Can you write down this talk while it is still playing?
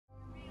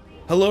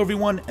Hello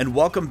everyone and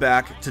welcome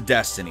back to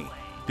Destiny.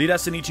 The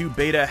Destiny 2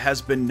 beta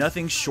has been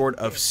nothing short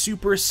of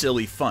super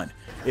silly fun.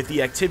 If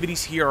the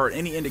activities here are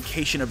any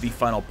indication of the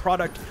final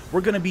product,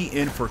 we're going to be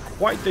in for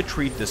quite the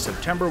treat this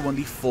September when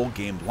the full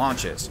game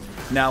launches.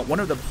 Now, one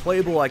of the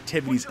playable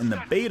activities in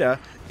the beta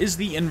is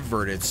the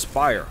Inverted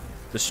Spire.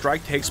 The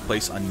strike takes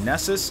place on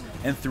Nessus,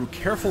 and through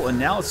careful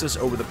analysis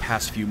over the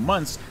past few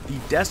months, the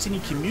Destiny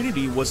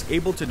community was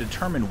able to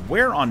determine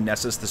where on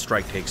Nessus the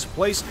strike takes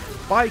place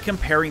by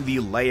comparing the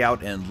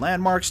layout and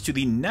landmarks to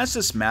the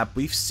Nessus map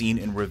we've seen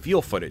in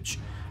reveal footage.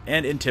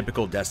 And in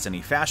typical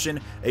Destiny fashion,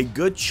 a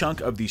good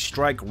chunk of the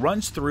strike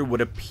runs through what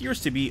appears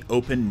to be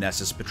open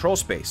Nessus patrol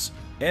space.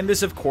 And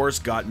this of course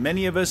got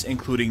many of us,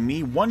 including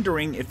me,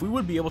 wondering if we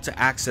would be able to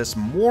access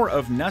more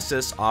of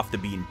Nessus off the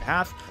beaten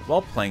path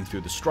while playing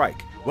through the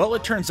strike. Well,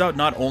 it turns out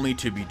not only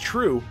to be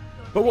true,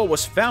 but what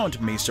was found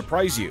may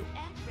surprise you.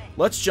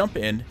 Let's jump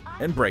in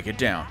and break it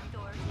down.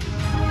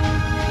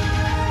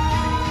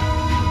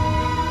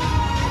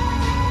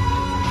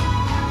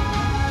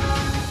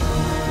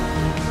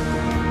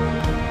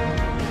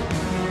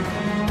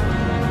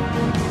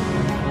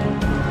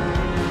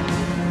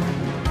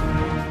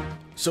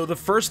 So the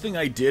first thing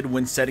I did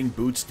when setting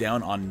boots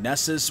down on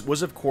Nessus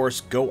was of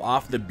course go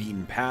off the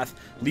beaten path,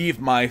 leave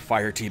my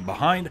fire team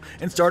behind,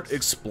 and start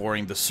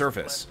exploring the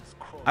surface.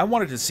 I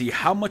wanted to see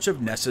how much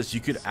of Nessus you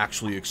could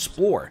actually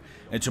explore,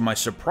 and to my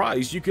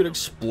surprise you could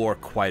explore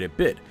quite a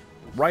bit.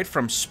 Right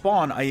from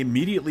spawn I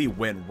immediately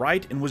went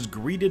right and was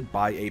greeted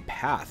by a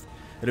path.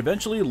 It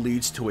eventually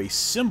leads to a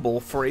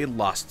symbol for a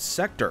lost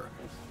sector.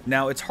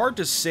 Now, it's hard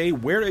to say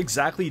where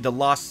exactly the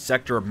lost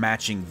sector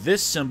matching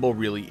this symbol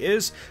really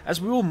is,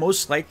 as we will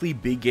most likely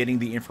be getting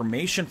the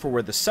information for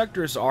where the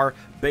sectors are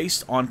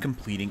based on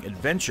completing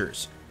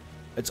adventures.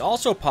 It's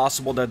also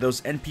possible that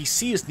those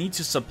NPCs need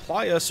to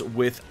supply us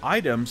with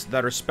items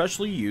that are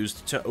specially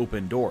used to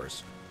open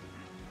doors.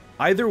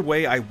 Either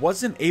way, I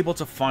wasn't able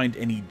to find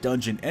any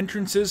dungeon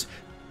entrances,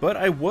 but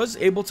I was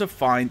able to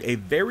find a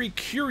very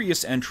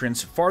curious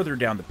entrance farther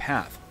down the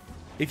path.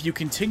 If you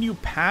continue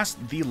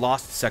past the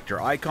Lost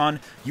Sector icon,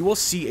 you will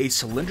see a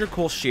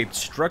cylindrical shaped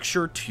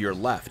structure to your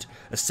left.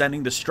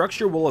 Ascending the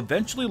structure will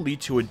eventually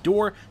lead to a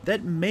door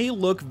that may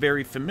look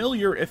very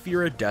familiar if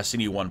you're a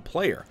Destiny 1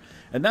 player.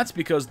 And that's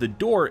because the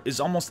door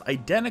is almost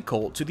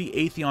identical to the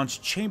Atheon's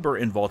chamber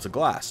in Vault of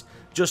Glass,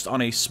 just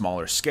on a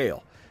smaller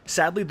scale.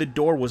 Sadly, the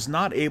door was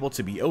not able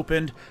to be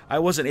opened. I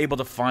wasn't able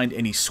to find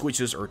any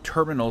switches or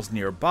terminals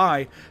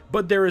nearby,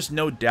 but there is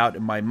no doubt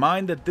in my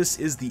mind that this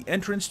is the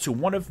entrance to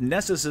one of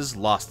Nessus's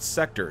lost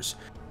sectors.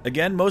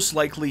 Again, most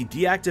likely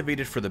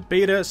deactivated for the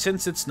beta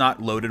since it's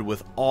not loaded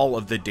with all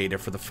of the data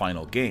for the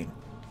final game.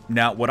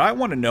 Now, what I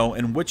want to know,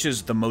 and which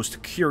is the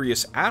most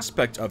curious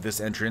aspect of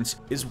this entrance,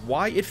 is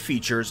why it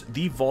features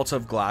the Vault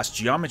of Glass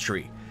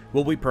geometry.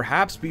 Will we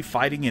perhaps be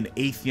fighting an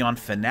Atheon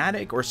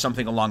fanatic or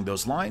something along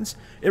those lines?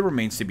 It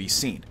remains to be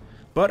seen.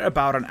 But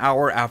about an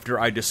hour after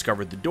I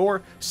discovered the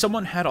door,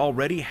 someone had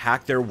already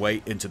hacked their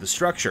way into the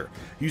structure.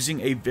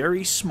 Using a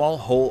very small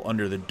hole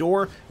under the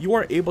door, you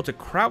are able to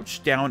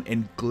crouch down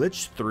and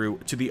glitch through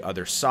to the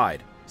other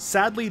side.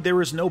 Sadly,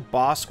 there is no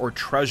boss or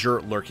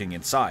treasure lurking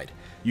inside.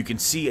 You can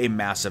see a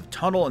massive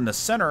tunnel in the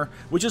center,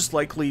 which is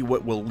likely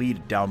what will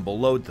lead down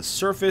below the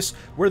surface,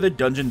 where the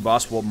dungeon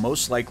boss will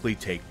most likely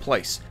take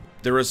place.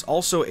 There is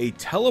also a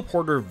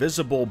teleporter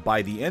visible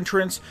by the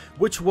entrance,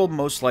 which will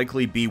most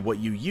likely be what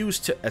you use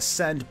to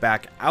ascend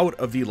back out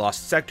of the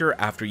lost sector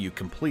after you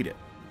complete it.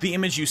 The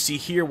image you see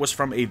here was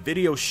from a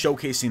video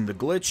showcasing the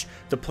glitch.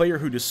 The player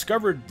who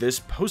discovered this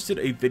posted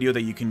a video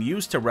that you can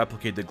use to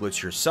replicate the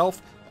glitch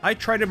yourself. I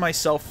tried it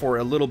myself for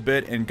a little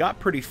bit and got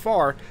pretty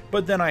far,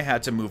 but then I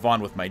had to move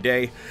on with my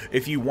day.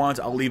 If you want,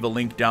 I'll leave a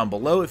link down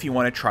below if you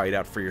want to try it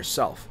out for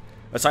yourself.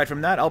 Aside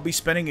from that, I'll be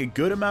spending a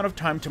good amount of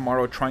time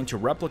tomorrow trying to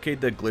replicate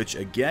the glitch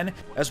again,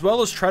 as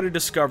well as try to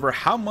discover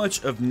how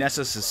much of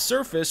Nessus'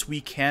 surface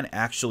we can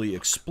actually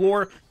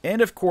explore,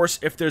 and of course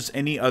if there's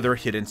any other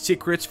hidden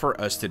secrets for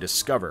us to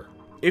discover.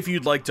 If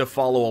you'd like to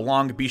follow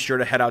along, be sure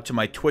to head out to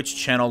my Twitch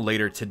channel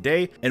later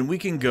today, and we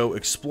can go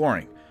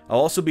exploring. I'll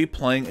also be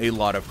playing a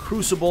lot of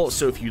Crucible,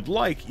 so if you'd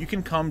like, you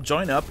can come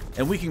join up,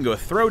 and we can go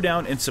throw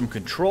down in some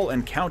Control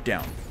and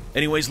Countdown.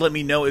 Anyways, let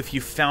me know if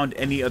you found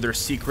any other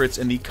secrets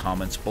in the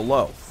comments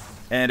below.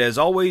 And as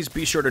always,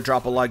 be sure to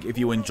drop a like if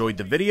you enjoyed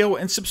the video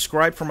and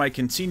subscribe for my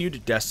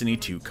continued Destiny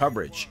 2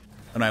 coverage.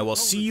 And I will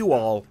see you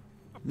all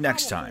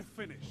next time.